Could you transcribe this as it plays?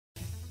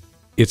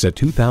It's a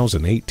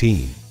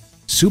 2018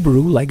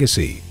 Subaru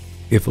Legacy.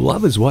 If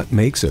love is what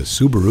makes a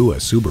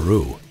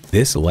Subaru,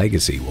 this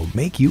Legacy will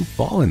make you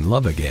fall in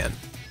love again.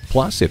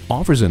 Plus, it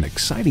offers an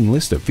exciting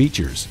list of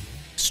features: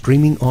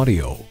 streaming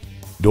audio,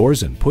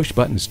 doors and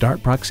push-button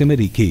start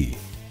proximity key,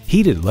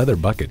 heated leather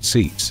bucket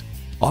seats,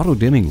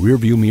 auto-dimming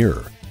rearview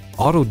mirror,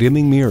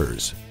 auto-dimming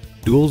mirrors,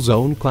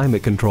 dual-zone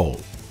climate control,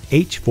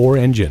 H4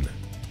 engine,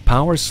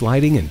 power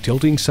sliding and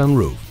tilting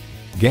sunroof,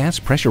 gas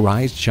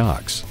pressurized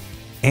shocks,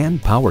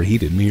 and power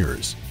heated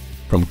mirrors.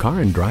 From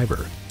car and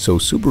driver, so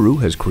Subaru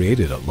has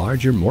created a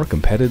larger, more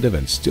competitive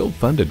and still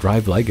fun to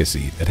drive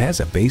Legacy that has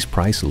a base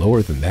price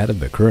lower than that of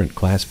the current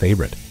class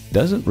favorite.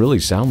 Doesn't really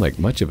sound like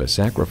much of a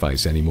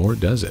sacrifice anymore,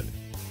 does it?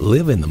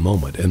 Live in the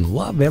moment and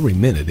love every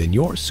minute in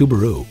your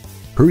Subaru.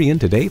 Hurry in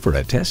today for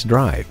a test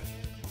drive.